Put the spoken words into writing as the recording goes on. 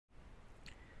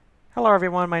Hello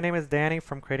everyone, my name is Danny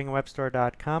from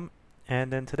creatingawebstore.com,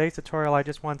 and in today's tutorial I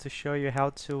just want to show you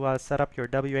how to set up your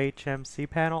WHM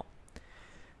cPanel.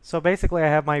 So basically I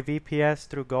have my VPS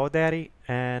through Godaddy,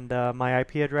 and my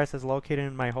IP address is located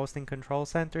in my hosting control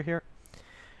center here.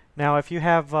 Now if you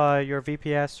have your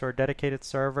VPS or dedicated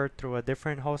server through a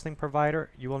different hosting provider,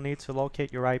 you will need to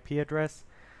locate your IP address.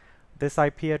 This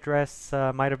IP address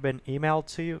might have been emailed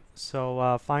to you,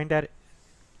 so find that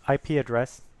IP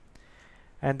address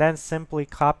and then simply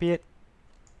copy it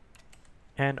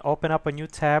and open up a new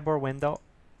tab or window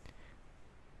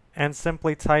and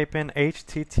simply type in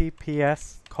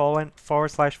https://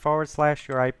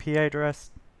 your IP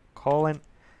address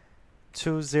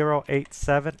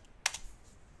 :2087,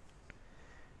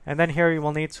 and then here you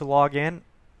will need to log in.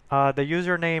 The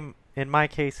username in my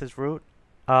case is root.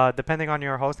 Depending on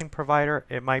your hosting provider,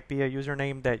 it might be a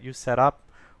username that you set up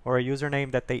or a username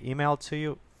that they emailed to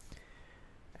you.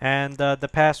 And the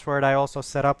password I also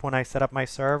set up when I set up my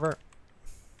server.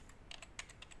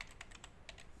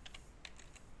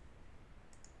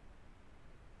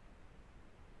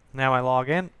 Now I log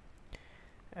in,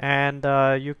 and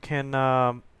you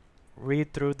can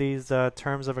read through these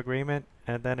terms of agreement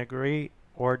and then agree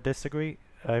or disagree.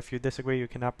 If you disagree, you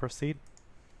cannot proceed.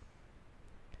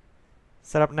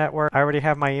 Set up network. I already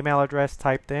have my email address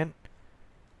typed in.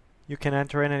 You can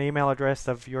enter in an email address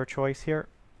of your choice here.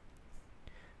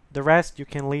 The rest you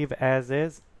can leave as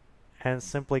is and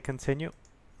simply continue.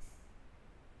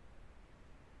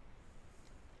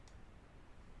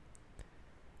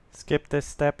 Skip this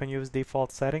step and use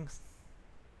default settings.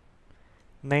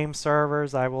 Name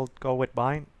servers, I will go with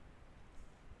bind.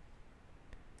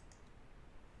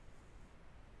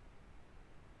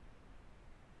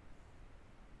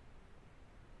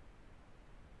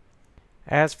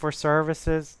 As for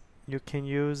services, you can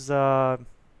use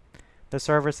the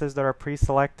services that are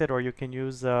pre-selected, or you can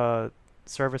use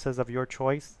services of your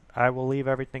choice. I will leave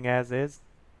everything as is.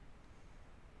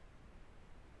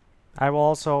 I will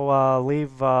also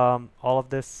leave all of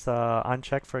this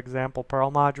unchecked. For example,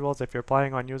 Perl modules. If you're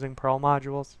planning on using Perl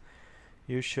modules,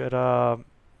 you should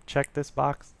check this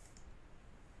box.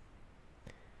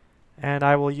 And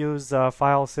I will use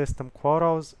file system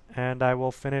quotos, and I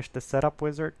will finish the setup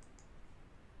wizard.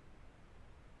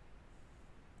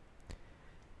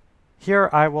 Here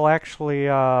I will actually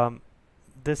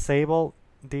disable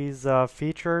these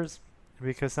features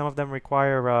because some of them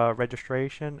require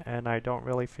registration and I don't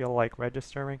really feel like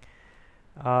registering.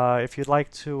 If you'd like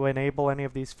to enable any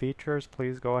of these features,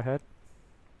 please go ahead.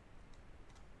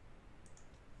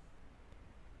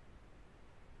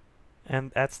 And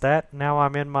that's that. Now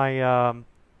I'm in my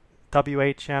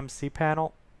WHM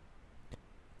cPanel.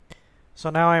 So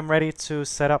now I'm ready to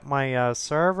set up my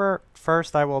server.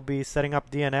 First I will be setting up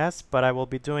DNS, but I will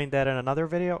be doing that in another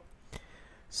video.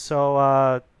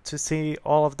 So to see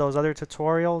all of those other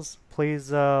tutorials,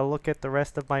 please look at the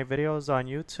rest of my videos on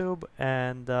YouTube,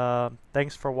 and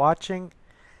thanks for watching,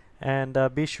 and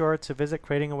be sure to visit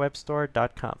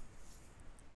creatingawebstore.com.